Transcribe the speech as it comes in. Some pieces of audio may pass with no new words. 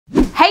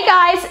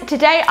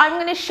Today I'm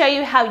going to show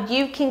you how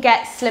you can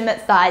get slimmer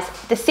thighs.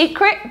 The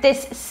secret,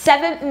 this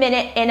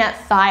 7-minute inner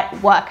thigh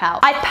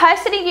workout. I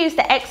personally use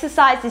the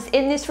exercises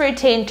in this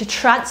routine to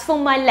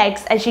transform my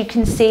legs, as you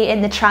can see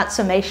in the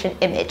transformation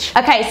image.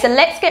 Okay, so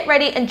let's get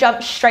ready and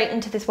jump straight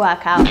into this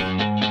workout.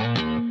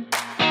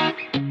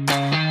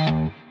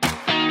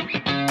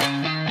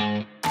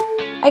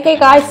 Okay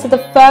guys, so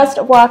the first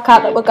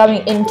workout that we're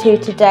going into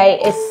today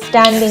is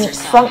standing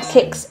front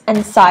kicks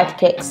and side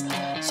kicks.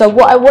 So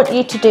what I want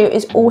you to do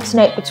is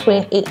alternate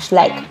between each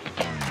leg.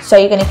 So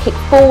you're going to kick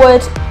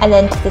forward and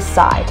then to the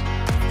side,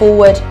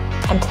 forward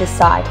and to the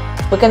side.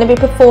 We're going to be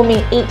performing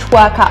each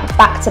workout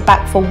back to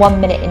back for 1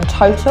 minute in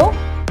total.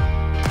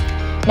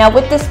 Now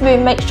with this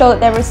move, make sure that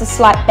there is a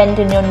slight bend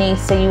in your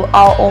knees so you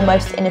are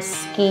almost in a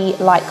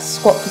ski-like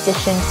squat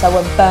position, so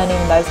we're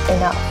burning those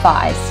inner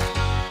thighs.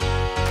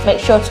 Make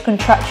sure to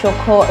contract your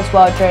core as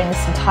well during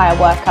this entire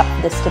workout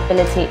for the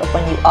stability of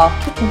when you are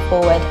kicking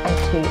forward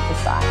and to the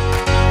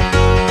side.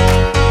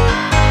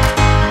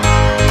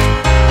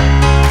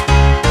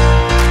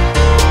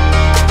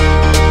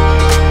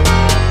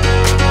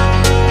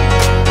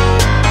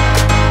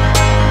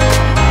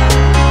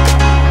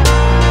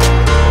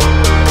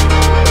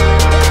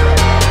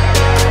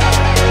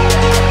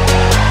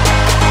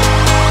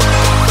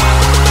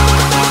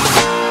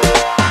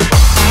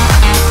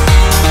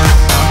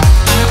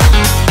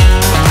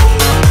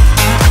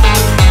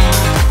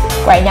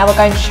 Great, now we're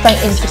going straight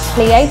into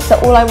plie. So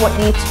all I want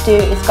you to do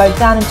is go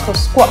down into a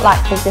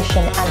squat-like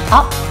position and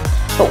up.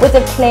 But with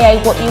a plie,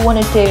 what you want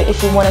to do is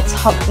you want to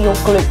tuck your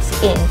glutes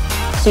in.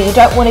 So you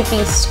don't want to be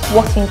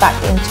squatting back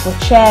into a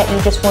chair, you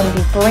just want to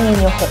be bringing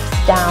your hips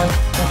down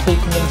and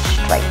keeping them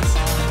straight.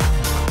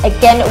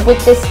 Again,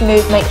 with this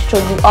move, make sure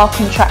you are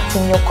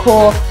contracting your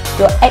core,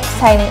 you're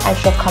exhaling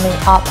as you're coming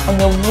up, and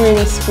you're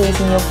really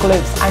squeezing your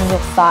glutes and your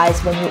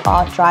thighs when you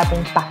are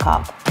driving back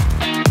up.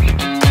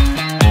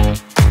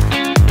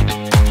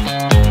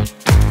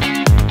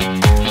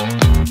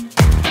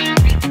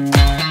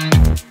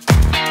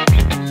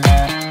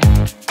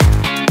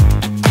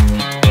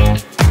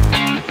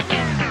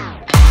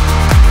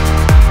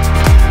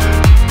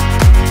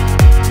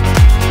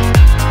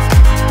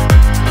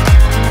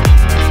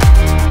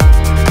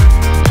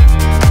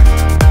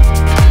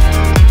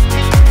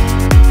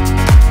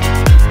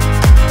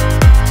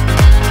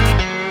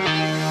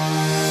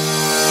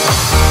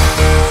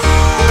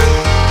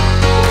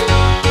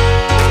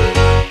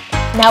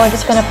 Now we're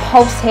just going to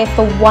pulse here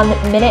for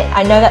 1 minute.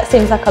 I know that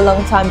seems like a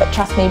long time, but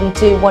trust me, we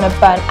do want to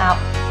burn out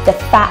the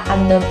fat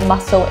and the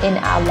muscle in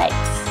our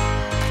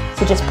legs.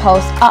 So just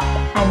pulse up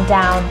and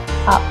down,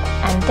 up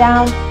and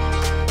down.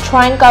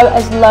 Try and go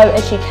as low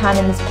as you can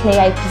in this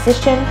plie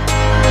position.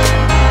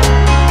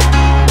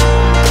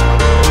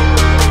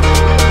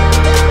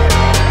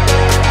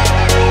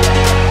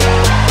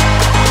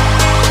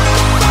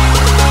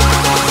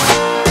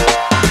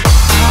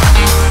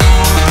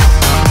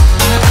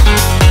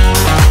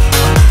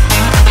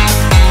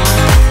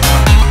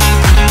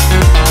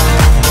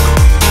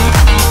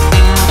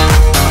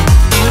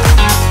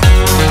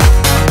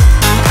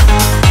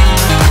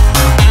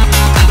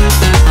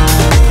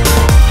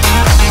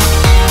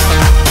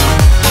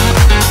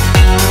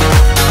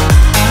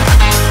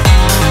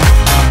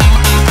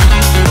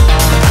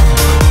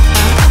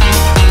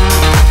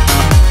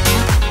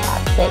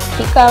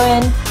 Keep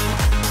going, a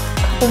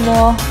couple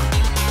more.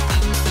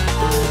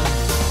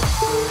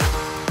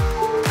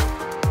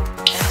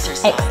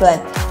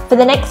 Excellent. For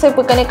the next move,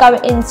 we're going to go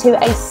into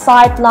a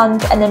side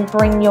lunge and then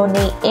bring your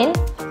knee in.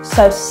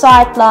 So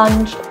side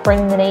lunge,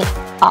 bring the knee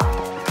up,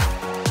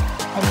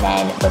 and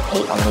then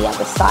repeat on the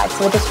other side.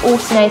 So we're just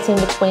alternating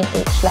between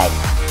each leg.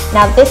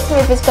 Now this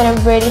move is going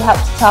to really help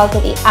to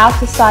target the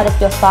outer side of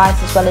your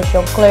thighs as well as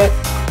your glute.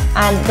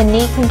 And the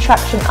knee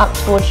contraction up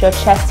towards your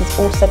chest is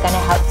also going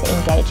to help to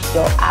engage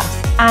your abs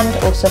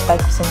and also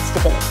focus on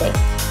stability.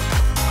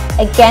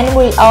 Again,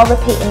 we are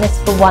repeating this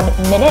for 1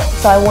 minute,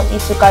 so I want you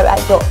to go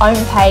at your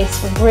own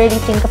pace, really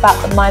think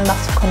about the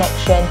mind-muscle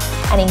connection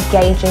and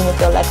engaging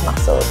with your leg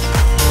muscles.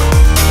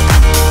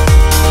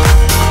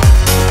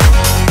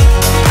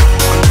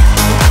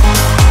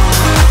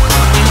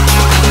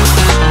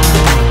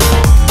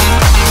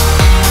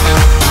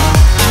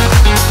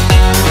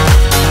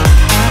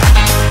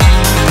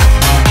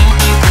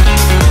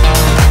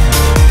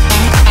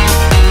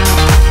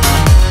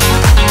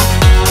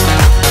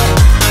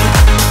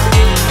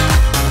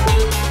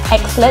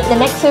 Excellent. The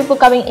next move we're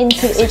going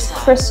into is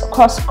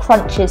crisscross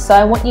crunches. So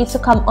I want you to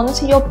come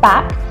onto your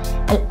back,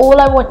 and all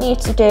I want you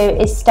to do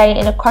is stay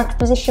in a crunch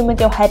position with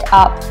your head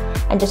up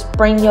and just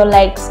bring your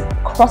legs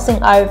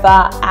crossing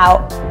over,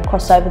 out,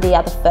 cross over the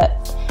other foot.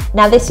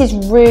 Now this is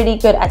really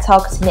good at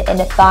targeting the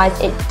inner thighs.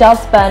 It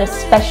does burn,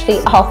 especially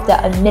after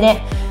a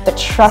minute, but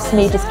trust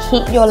me, just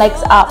keep your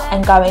legs up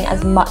and going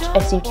as much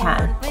as you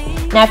can.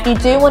 Now if you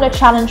do want to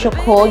challenge your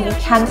core, you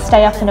can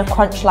stay up in a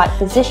crunch-like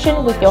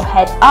position with your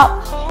head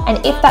up,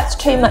 and if that's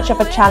too much of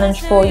a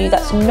challenge for you,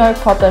 that's no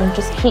problem,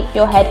 just keep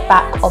your head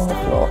back on the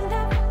floor.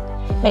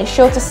 Make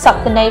sure to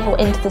suck the navel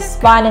into the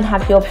spine and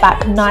have your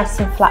back nice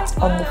and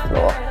flat on the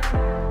floor.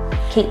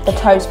 Keep the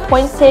toes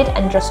pointed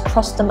and just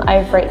cross them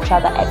over each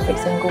other every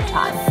single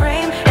time.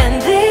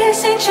 And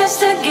this ain't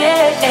just a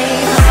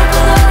game.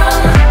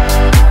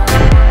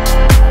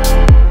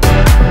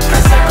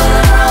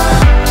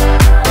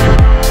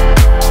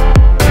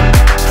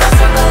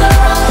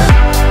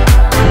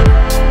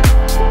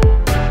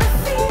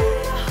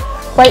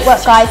 Great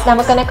work, guys. Now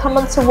we're going to come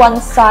onto one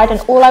side,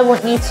 and all I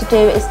want you to do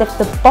is lift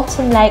the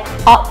bottom leg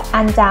up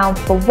and down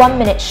for 1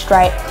 minute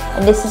straight,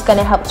 and this is going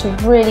to help to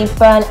really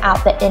burn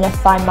out the inner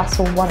thigh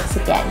muscle once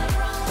again.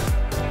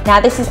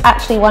 Now this is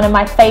actually one of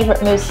my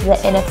favourite moves for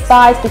the inner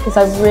thighs because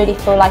I really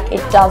feel like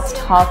it does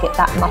target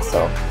that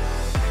muscle.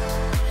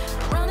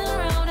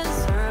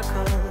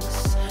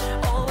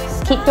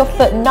 Keep your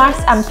foot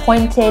nice and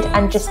pointed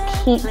and just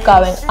keep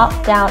going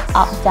up, down,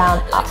 up,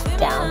 down, up,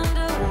 down.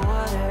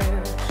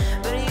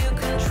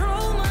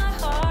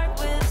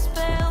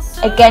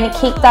 Again,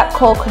 keep that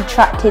core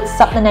contracted,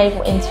 suck the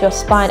navel into your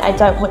spine. I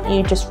don't want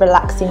you just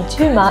relaxing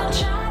too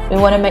much. We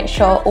want to make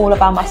sure all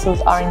of our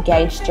muscles are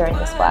engaged during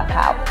this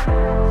workout.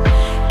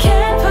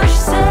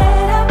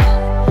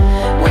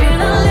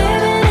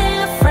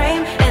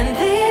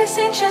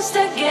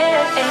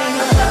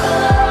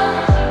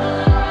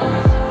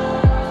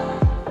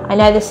 I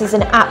know this is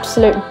an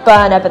absolute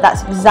burner, but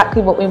that's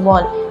exactly what we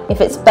want.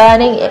 If it's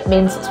burning, it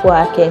means it's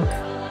working.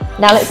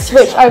 Now let's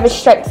switch over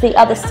straight to the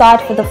other side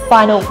for the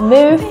final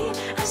move.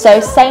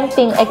 So same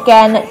thing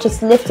again,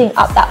 just lifting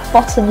up that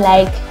bottom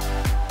leg.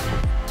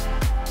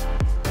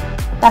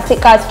 That's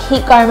it, guys,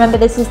 keep going. Remember,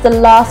 this is the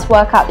last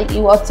workout that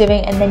you are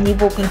doing, and then you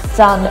will be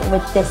done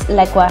with this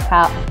leg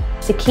workout.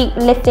 So keep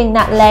lifting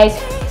that leg,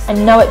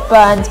 and know it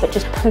burns, but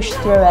just push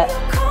through it.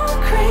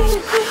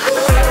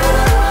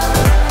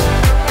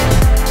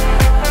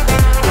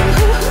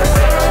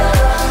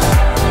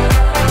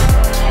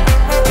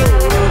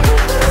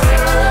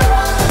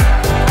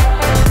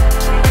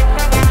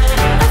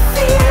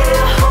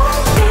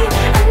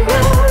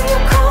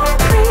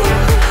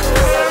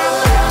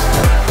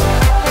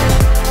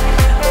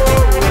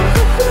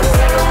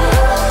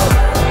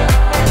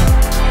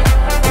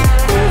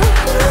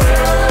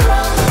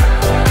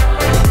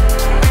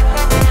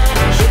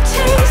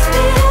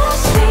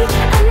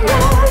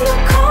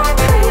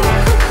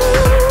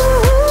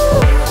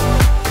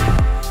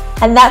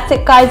 And that's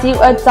it, guys, you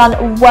are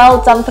done.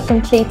 Well done for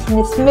completing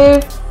this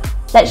move.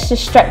 Let's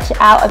just stretch it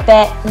out a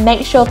bit.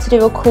 Make sure to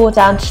do a cool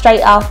down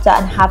straight after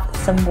and have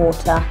some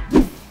water.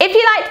 If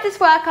you liked this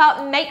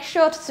workout, make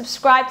sure to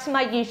subscribe to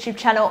my YouTube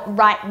channel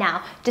right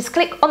now. Just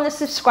click on the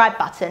subscribe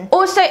button.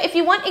 Also, if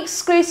you want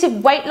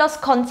exclusive weight loss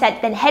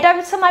content, then head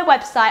over to my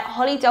website,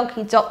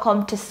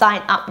 hollydonkey.com, to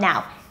sign up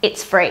now.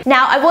 It's free.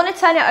 Now, I want to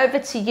turn it over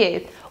to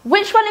you.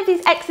 Which one of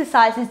these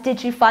exercises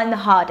did you find the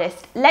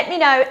hardest? Let me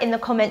know in the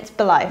comments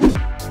below.